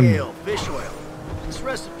 huevón. Fish oil. This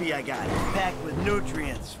recipe I got is packed with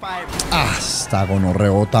nutrients, fibers. Ah, está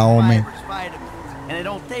gonorreota, hombre. Vitamins, and it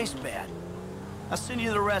don't taste bad. I'll send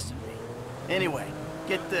you the recipe. Anyway,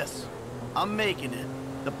 get this. I'm making it.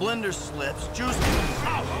 The blender slips. Juice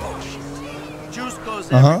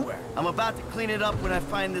goes everywhere. I'm about to clean it up when I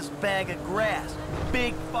find this bag of grass.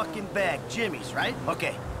 Big fucking bag. Jimmy's, right?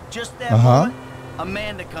 Okay. Just that moment,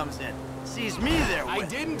 Amanda comes in. Sees me there with. I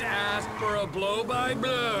didn't ask for a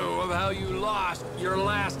blow-by-blow of how you lost your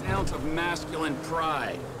last ounce of masculine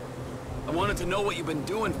pride. I wanted to know what you've been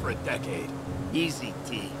doing for a decade. Easy,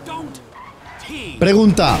 T. Don't T.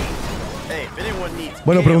 Pregunta. Hey, if anyone needs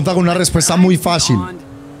Bueno, pregunta con una respuesta muy fácil.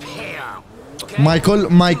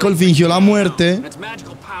 Michael fingió la muerte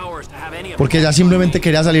porque ella simplemente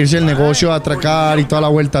quería salirse del negocio, atracar y toda la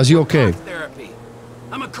vuelta, ¿sí o qué?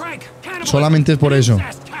 Solamente es por eso.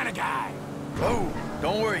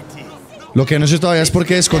 Lo que no sé todavía es por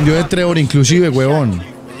qué escondió de Trevor inclusive, huevón.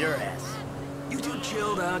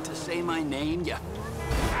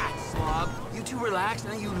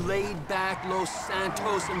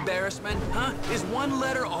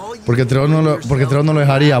 Porque Trevor no lo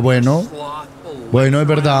dejaría. Bueno, es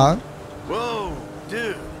verdad.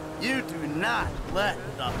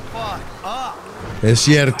 Es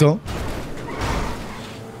cierto.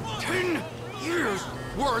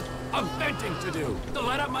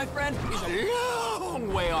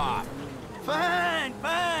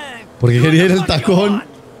 Porque quería ir al tacón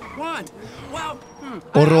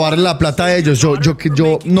o robarle la plata a ellos. Yo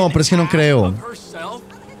no, pero es que no creo.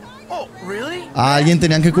 A alguien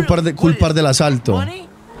tenían que culpar del asalto.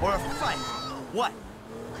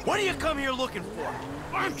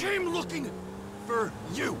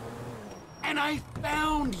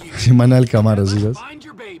 Se manda el cámara, ¿sí sabes?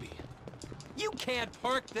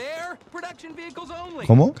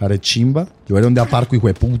 ¿Cómo? Carechimba. Yo era donde aparco, hijo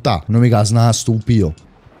de puta. No me digas nada estúpido.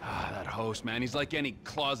 That host, man, he's like any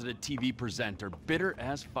closeted TV presenter, bitter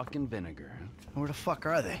as fucking vinegar. Where the fuck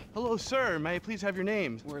are they? Hello, sir. May I please have your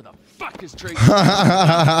names? Where the fuck is Tracy?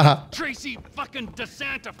 Tracy fucking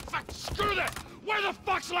DeSanta. Fuck, screw that. Where the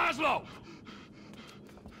fuck's Laszlo?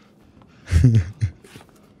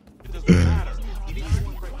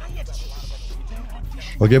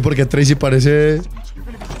 Ok, porque Tracy parece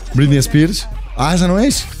Britney Spears. Ah, esa no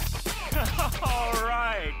es.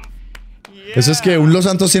 Eso es que un Los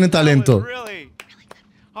Santos tiene talento.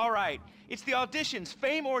 All right. It's the auditions,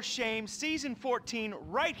 Fame or Shame, Season 14,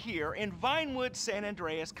 right here in Vinewood, San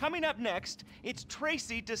Andreas. Coming up next, it's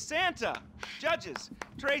Tracy DeSanta. Judges,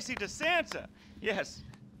 Tracy DeSanta. Yes.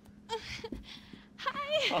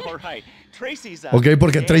 Hi. All right. Tracy's Ok,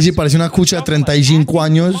 porque Tracy parece una cucha de 35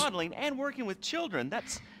 años. modeling and working with children.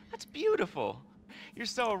 That's beautiful. You're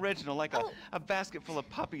so original, like a basket full of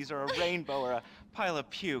puppies or a rainbow or a pile of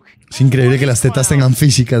puke. Es increíble que las tetas tengan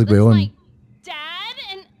físicas, weón. Dad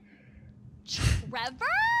and Trevor?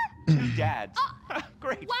 Two dads.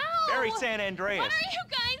 Great. Wow. Very San Andreas. What are you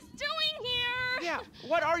guys doing here? Yeah,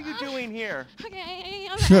 what are you doing here? Okay,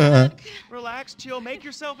 I'm back. Relax, chill, make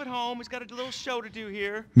yourself at home. We've got a little show to do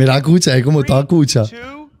here. Mira la cucha, es como toda cucha. 3,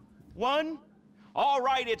 2, 1. All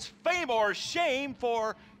right, it's Fame or Shame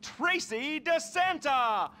for Tracy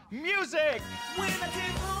DeSanta. Music.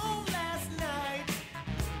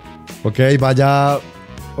 Ok, vaya.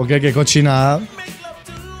 Ok, qué cochinada.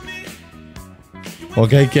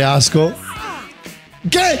 Ok, qué asco.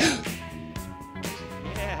 ¿Qué?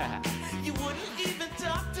 Yeah.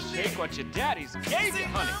 Take what your daddy's gave you,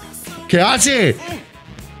 honey. ¿Qué hace?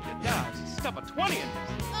 Now, stuff a 20 in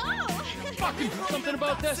this. Fucking something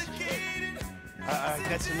about this.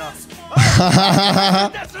 That's enough.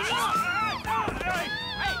 That's enough!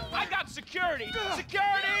 Hey, I got security!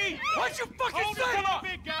 Security! What'd you fucking say? Come on,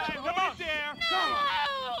 big guy! Come on there!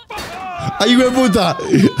 ¡Ay, hijo de puta!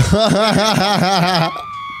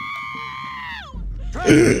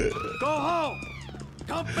 Go home.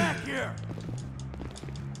 Come back here.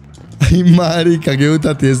 Ay, marica, qué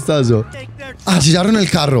puta tiestazo. Ah, se llevaron el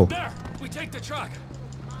carro.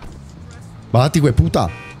 Bájate, hijo de puta.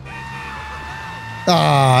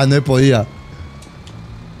 Ah, no podía.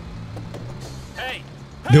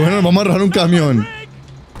 De buena nos vamos a robar un camión.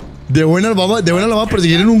 De buena nos vamos a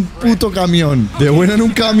perseguir en un puto camión. De buena en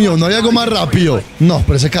un camión. No hay algo más rápido. No,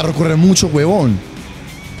 pero ese carro corre mucho, huevón.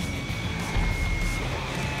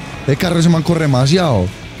 El carro ese man corre demasiado.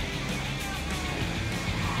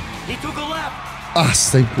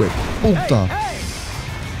 Hasta hijo de puta.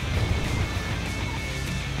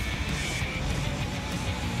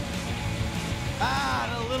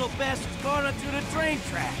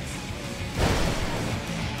 tracks.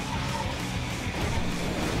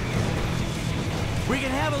 We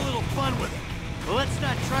can have a little fun with it, but let's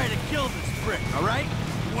not try to kill this prick, all right?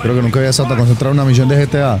 Creo que nunca había estado tan concentrado en una misión de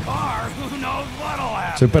GTA.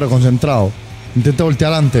 Sí, pero concentrado. Intenta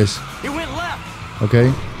voltear antes. Ok.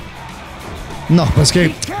 No, pues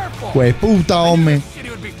que... Hue puta, hombre.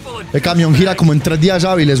 El camión gira como en 3 días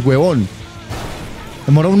hábiles, huevón.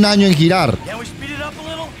 Demora un año en girar.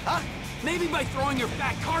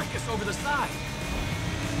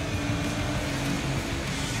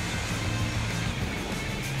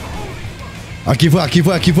 Aquí fue, aquí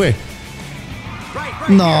fue, aquí fue.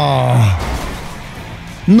 No.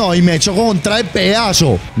 No, y me echo contra el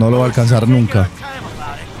pedazo. No lo va a alcanzar nunca.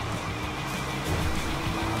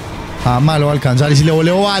 Jamás lo va a alcanzar. Y si le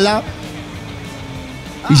voleo bala.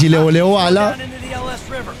 Y si le voleo bala.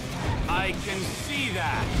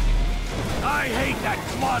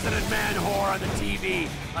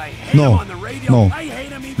 No, no.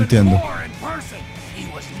 Entiendo.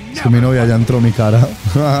 Es que mi novia ya entró mi cara.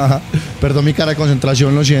 Perdón mi cara de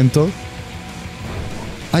concentración, lo siento.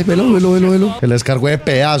 Ay, velo, velo, velo, velo. Que le descargó de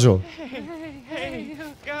pedazo. Hey,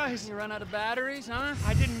 guys. You run out of batteries, huh?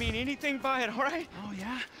 I didn't mean anything by it, all right? Oh,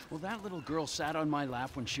 yeah? Well, that little girl sat on my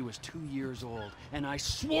lap when she was 2 years old, and I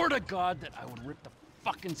swore to God that I would rip the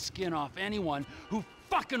fucking skin off anyone who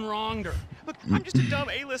fucking wronged her. Look, I'm just a dumb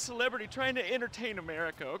A-list celebrity trying to entertain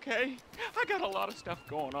America, okay? I got a lot of stuff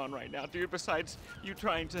going on right now, dude, besides you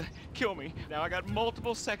trying to kill me. Now I got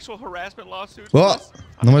multiple sexual harassment lawsuits. Oh,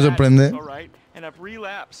 no me sorprende. All right, and I've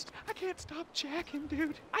relapsed. I can't stop jacking,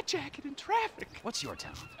 dude. I jack it in traffic. What's your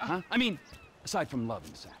talent, huh? I mean, aside from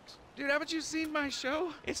loving sex. Dude, haven't you seen my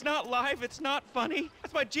show? It's not live, it's not funny.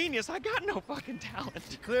 That's my genius. I got no fucking talent.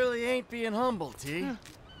 You clearly ain't being humble, T.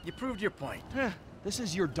 You proved your point. This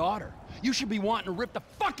is your daughter. You should be wanting to rip the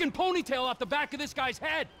fucking ponytail off the back of this guy's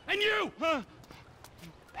head. And you!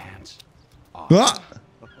 Pants off. No.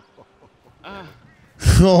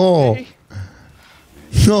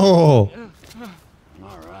 No.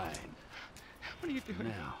 All right. What are you doing?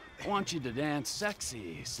 Now, I want you to dance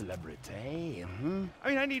sexy, celebrity. I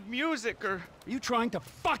mean, I need music or... Are you trying to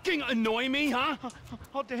fucking annoy me, huh?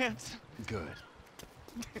 I'll dance. Good.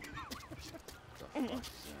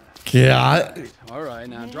 ¿Qué? All right,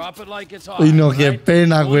 now drop it like it's hot. Uy, no, qué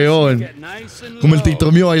pena, weón. Como el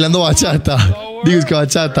TikTok mío bailando bachata. Digo, es que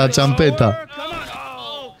bachata, champeta.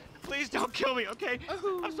 Please don't kill me, okay?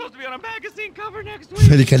 I'm supposed to be on a magazine cover next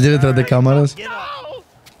week. El calle detrás de cámaras. Get up.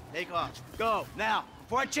 Take off. Go, now,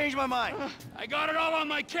 before I change my mind. I got it all on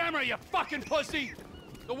my camera, you fucking pussy.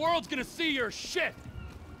 The world's gonna see your shit.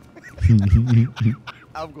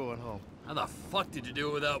 I'm going home. How the fuck did you do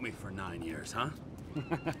it without me for 9 years, huh? Oh,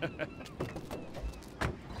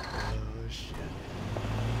 shit.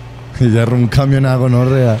 Ya un camión a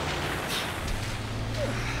gonorrea.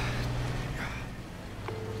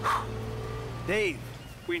 Dave.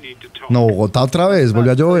 No, Bogotá otra vez,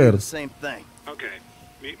 volvió a llover. Same thing. Okay.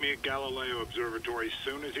 Meet me at Galileo Observatory as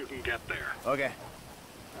soon as you can get there. Okay.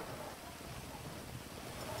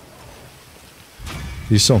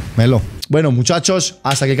 Listo, melo. Bueno, muchachos,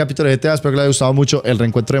 hasta aquí el capítulo de GTA. Espero que les haya gustado mucho el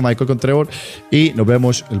reencuentro de Michael con Trevor. Y nos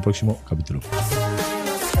vemos en el próximo capítulo.